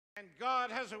And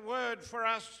God has a word for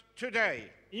us today.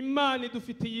 Imana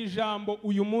idufitiye ijambo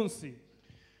uyu munsi.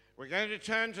 We're going to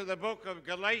turn to the book of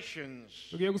Galatians,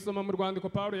 Tugiye gusoma mu rwandiko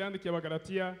Pawulo yandikiye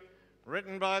Abagalatiya.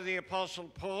 written by the Apostle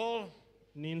Paul.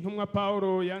 Ni intumwa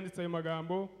Pawulo yanditse ayo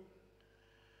magambo.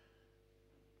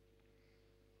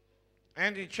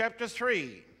 And in chapter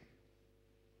 3,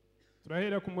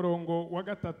 Turahera ku murongo wa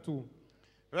gatatu.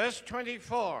 verse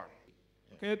 24.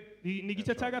 Ni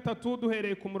igice cya gatatu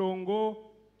duhereye ku murongo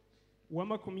wa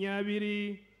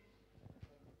 24.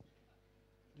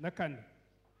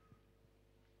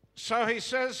 So he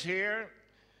says here,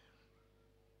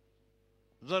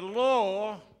 the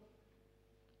law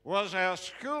was our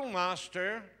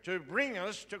schoolmaster to bring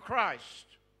us to Christ.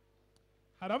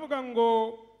 Haravuga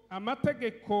ngo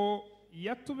amategeko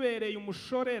yatubereye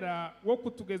umushorera wo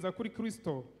kutugeza kuri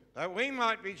Kristo, That we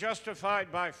might be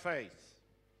justified by faith.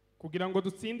 kugira ngo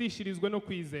dutsindishirizwe no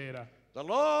kwizera. The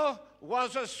law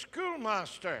was a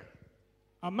schoolmaster.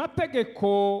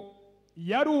 Amategeko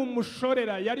yari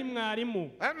umushorera, yari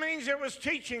mwarimu. That means it was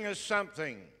teaching us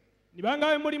something. Ni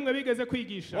bangahe muri mwe bigeze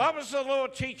kwigisha? What was the law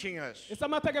teaching us? Ese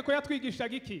amategeko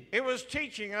yatwigishaga iki? It was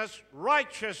teaching us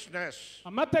righteousness.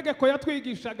 Amategeko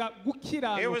yatwigishaga It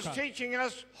was gukiranuka. teaching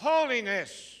us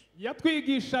holiness.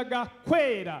 Yatwigishaga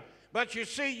kwera. But you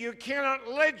see, you cannot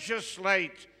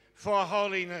legislate for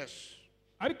holiness.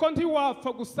 Ariko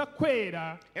ntiwapfa gusa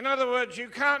kwera. In other words, you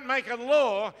can't make a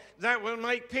law that will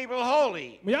make people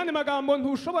holy. Mu yandi magambo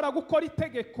ntushobora gukora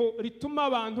itegeko rituma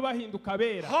abantu bahinduka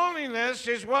bera. Holiness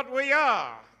is what we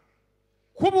are.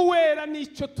 Kuba wera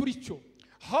nicyo turicyo.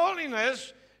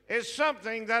 Holiness is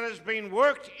something that has been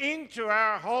worked into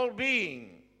our whole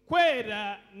being.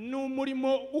 Kwera ni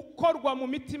umurimo ukorwa mu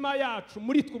mitima yacu,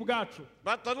 muri twe ubwacu.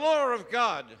 But the law of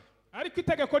God, Ariko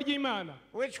itegeko ry'Imana,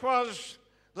 which was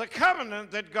the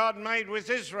covenant that God made with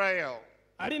Israel.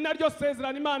 ari naryo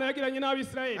sezerano Imana yagiranye And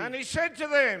n'Abisirayeli, he said to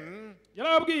them,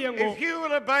 yarababwiye ngo if you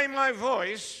will obey my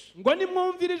voice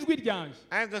nimwumvire ijwi ryanjye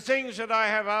and the things that I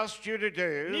have asked you to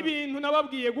do, n'ibintu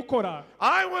nababwiye gukora,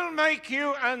 I will make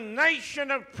you a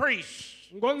nation of priests.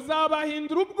 ngo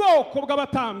nzabahindura ubwoko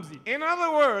bw'abatambyi. In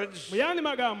other words, Mu yandi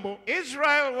magambo,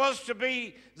 Israel was to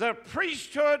be the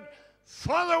priesthood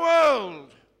for the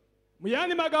world. mu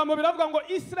yandi magambo biravuga ngo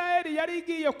Isirayeli yari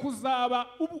igiye kuzaba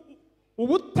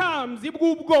ubutambyi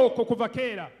bw'ubwoko kuva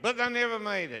kera. But they never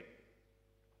made it.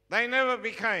 They never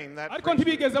became that Ariko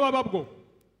priesthood. ntibigeze baba bwo.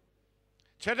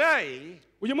 Today,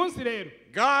 Uyu munsi rero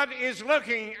God is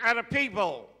looking at a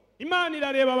people. Imana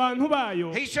irareba abantu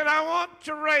bayo, He said, I want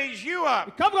to raise you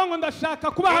up ikavuga ngo ndashaka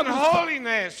in kubahaguruza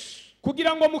holiness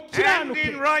kugira ngo and mukiranuke,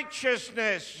 in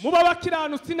righteousness, muba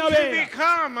abakiranutsi to n'abera,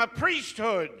 become a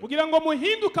priesthood kugira ngo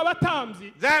muhinduke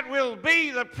abatambyi, that will be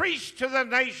the priest to the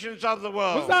nations of the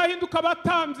world. muzahinduka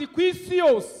abatambyi ku isi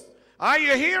yose. Are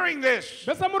you hearing this?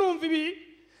 Mbese murumva ibi?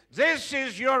 This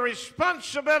is your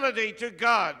responsibility to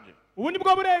God. Ubu ni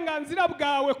bwo burenganzira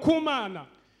bwawe ku Mana.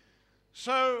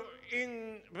 So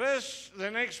in the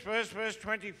next verse, verse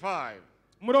 25,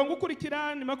 Umurongo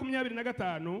ukurikira ni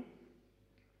 25.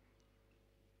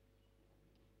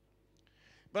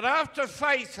 but after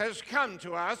faith has come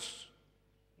to us,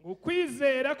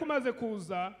 Ukwizera kumaze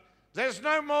kuza, there's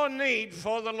no more need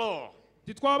for the law.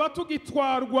 titwaba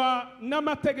tugitwarwa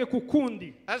n'amategeko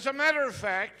ukundi. As a matter of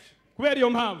fact, Kubera iyo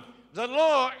mpamvu, the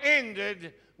law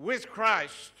ended with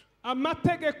Christ.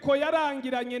 amategeko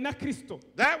yarangiranye na Kristo.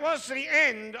 That was the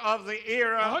end of the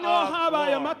era Aho of niho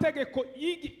habaye law. amategeko,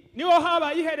 niho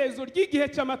habaye iherezo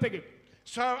ry'igihe cy'amategeko.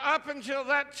 So up until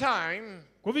that time,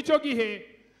 Kuva icyo gihe,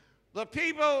 the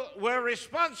people were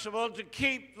responsible to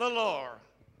keep the law.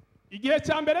 igihe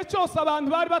cya mbere cyose abantu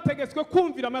bari bategetswe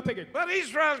kumvira amategeko. But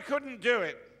Israel couldn't do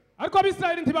it. Ariko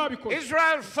Abisirayeli ntibabikoze.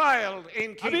 Israel failed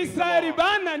in keeping the Abisirayeli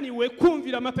law. bananiwe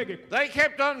kumvira amategeko. They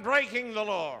kept on breaking the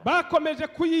law. Bakomeje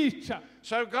kuyica.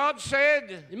 So God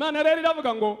said, Imana rero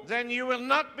iravuga ngo, then you will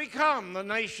not become the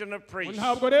nation of priests.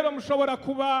 ntabwo rero mushobora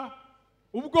kuba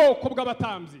ubwoko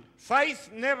bw'abatambyi.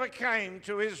 Faith never came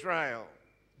to Israel.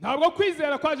 Ntabwo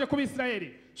kwizera kwaje ku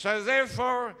Bisirayeli. So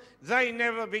therefore, they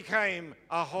never became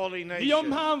a holy Niyo nation.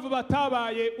 mpamvu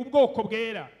batabaye ubwoko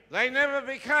bwera. They never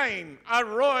became a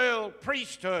royal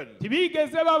priesthood.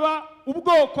 Ntibigeze baba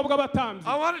ubwoko bw'abatambyi.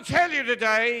 I want to tell you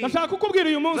today, Ndashaka kukubwira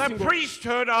uyu munsi the ngo,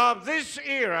 priesthood of this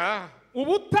era,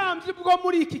 ubutambyi bwo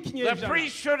muri iki the kinyejana,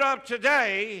 priesthood of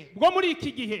today, bwo muri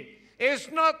iki gihe, is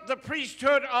not the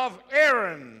priesthood of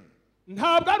Aaron.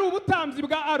 ntabwo ari ubutambyi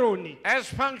bwa Aroni as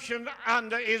functioned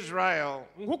under Israel.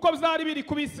 nk'uko byari biri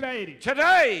ku Bisirayeli.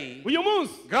 Today, Uyu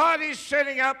munsi God is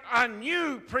setting up a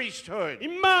new priesthood.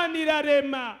 Imana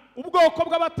irarema ubwoko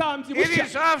bw'abatambyi It is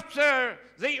bushya after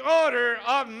the order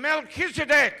of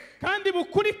Melchizedek. kandi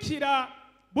bukurikira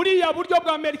buriya buryo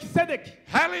bwa Melikisedeki.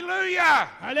 Hallelujah!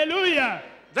 Haleluya.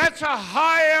 That's a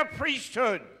higher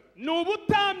priesthood. Ni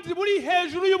ubutambyi buri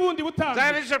hejuru y'ubundi That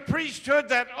butambyi. is a priesthood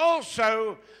that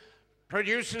also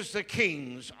produces the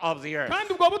kings of the earth.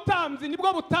 Kandi ubwo butambyi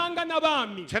nibwo butanga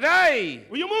n'abami. Today,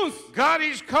 Uyu munsi God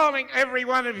is calling every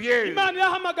one of you Imana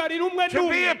irahamagarira umwe to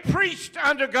be a n'umwe priest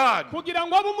unto God, kugira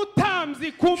ngo abe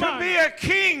umutambyi ku to be Mana, a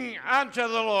king unto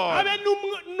the Lord. abe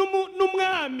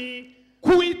n'umwami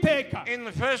kuwiteka. In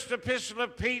the first epistle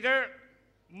of Peter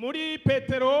Muri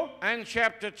Petero and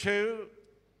chapter 2,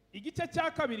 igice cya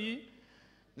kabiri,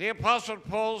 the apostle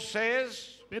Paul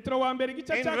says Petero wa mbere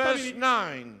igice in cya verse kabiri,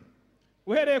 9,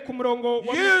 uhereye ku murongo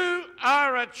wa you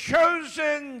are a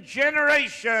chosen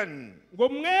generation. ngo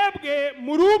mwebwe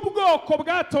muri ubwoko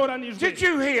bwatoranijwe. Did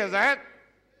you hear that?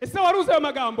 Ese waruzi ayo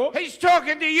magambo? He's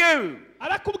talking to you.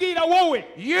 Arakubwira wowe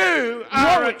You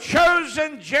are a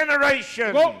chosen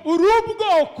generation. ngo uri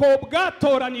ubwoko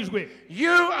bwatoranijwe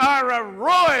You are a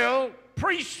royal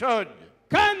priesthood.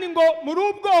 kandi ngo muri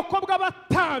ubwoko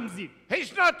bw'abatambyi.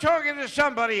 He's not talking to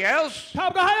somebody else.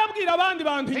 Ntabwo ahayabwira abandi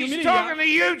bantu He's inyuma talking iriya, to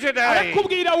you today.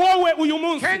 arakubwira wowe uyu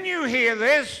munsi. Can you hear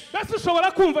this? Mbese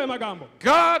ushobora kumva ayo magambo?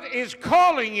 God is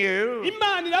calling you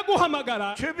Imana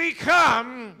iraguhamagara to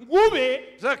become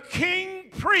ube the king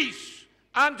priest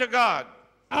unto God.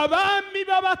 abami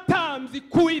b'abatambyi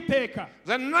kuwiteka.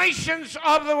 The nations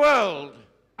of the world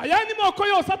Ayandi moko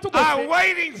yose are atugose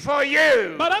waiting for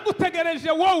you. baragutegereje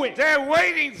wowe, They're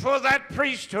waiting for that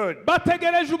priesthood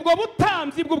bategereje ubwo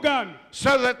butambyi bw'ubwami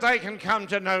so that they can come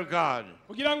to know God.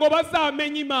 kugira ngo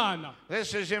bazamenye Imana.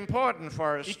 This is important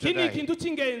for us Iki ni today. ikintu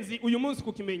cy'ingenzi uyu munsi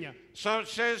kukimenya. So it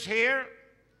says here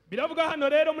Biravuga hano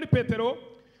rero muri Petero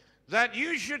that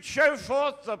you should show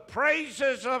forth the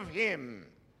praises of him.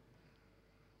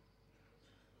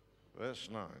 Verse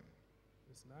 9.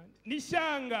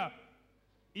 n'ishyanga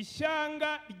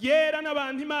ryera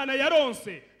n'abantu Imana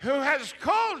yaronse, Who has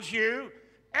called you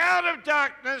out of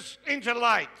darkness into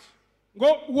light.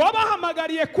 ngo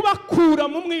wabahamagariye kubakura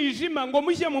mu mwijima ngo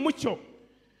mujye mu mucyo.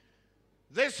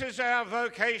 This is our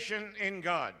vocation in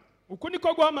God. Uku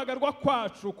niko guhamagarwa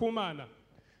kwacu ku Mana.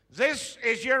 This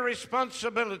is your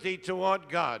responsibility toward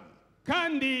God.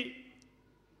 Kandi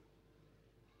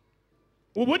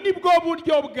ubu ni bwo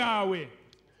buryo bwawe.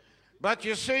 But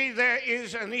you see, there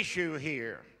is an issue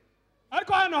here.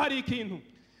 Ariko hano hari ikintu.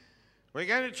 We're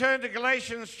going to turn to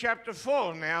Galatians chapter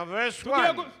 4 now, verse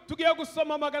 1. Tugiye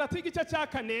gusoma Magalati igice cya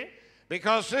 4,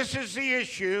 Because this is the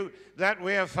issue that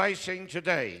we are facing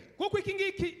today. kuko iki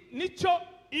ngiki nicyo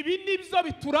ibi nibyo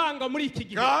bituranga muri iki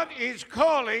gihe. God is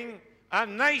calling a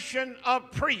nation of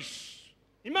priests.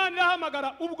 Imana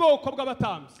irahamagara ubwoko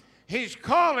bw'abatambyi. He's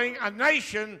calling a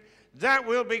nation that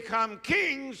will become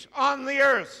kings on the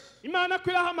earth. Imana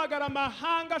ko irahamagara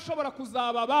amahanga ashobora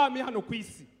kuzaba abami hano ku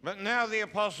isi. But now the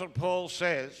Apostle Paul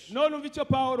says, None umva icyo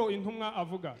Pawulo intumwa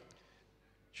avuga.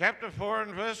 chapter 4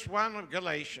 and verse 1 of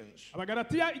Galatians,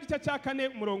 Abagalatiya igice cya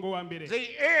 4 umurongo wa mbere. the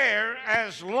heir,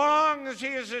 as long as he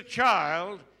is a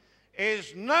child,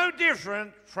 is no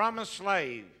different from a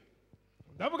slave.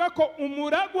 Ndavuga ko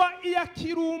umuragwa iyo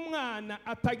akiri umwana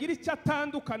atagira icyo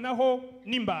atandukanaho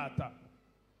n'imbata.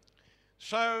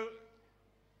 So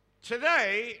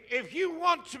today, if you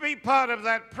want to be part of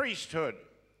that priesthood,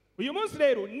 Uyu munsi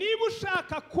rero niba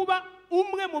ushaka kuba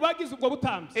umwe mu bagize ubwo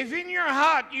butambyi, if in your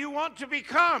heart you want to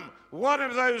become one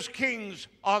of those kings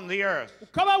on the earth,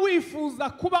 ukaba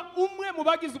wifuza kuba umwe mu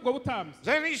bagize ubwo butambyi,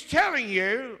 then he's telling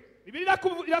you, Bibiliya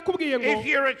irakubwiye ngo if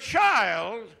you're a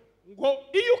child,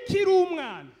 iyo ukiri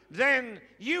umwana then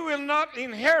you will not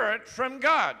inherit from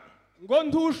God. ngo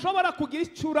ntushobora kugira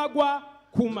icyo uragwa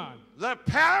ku Mana. The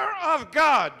power of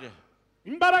God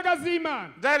Imbaraga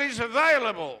z'Imana that is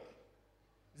available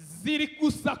ziri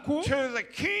gusa ku to the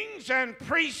kings and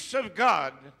priests of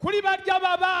God kuri barya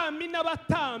b'abami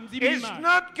n'abatambyi is b'Imana.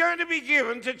 not going to be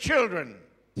given to children.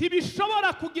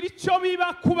 Ntibishobora kugira icyo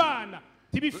biba ku bana,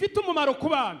 ntibifite umumaro ku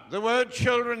bana. The word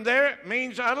children there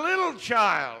means a little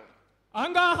child.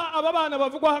 Ahangaha aba bana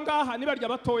bavugwa ahangaha ni barya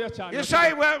batoya cyane. You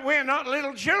say, well, we're not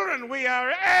little children, we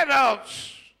are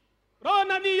adults.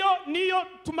 Rona niyo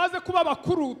tumaze kuba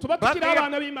bakuru tuba But tukiri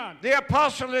abana b'Imana. the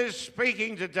apostle is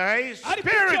speaking today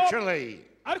spiritually.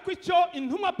 Ariko icyo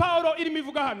intumwa Pawulo irimo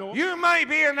ivuga hano, You may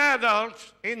be an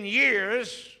adult in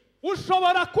years,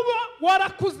 ushobora kuba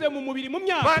warakuze mu mubiri mu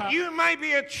myaka, but you may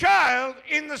be a child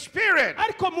in the spirit.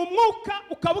 ariko mu mwuka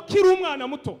ukaba ukiri umwana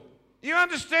muto. You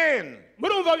understand?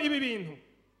 Murumva ibi bintu?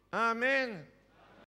 Amen.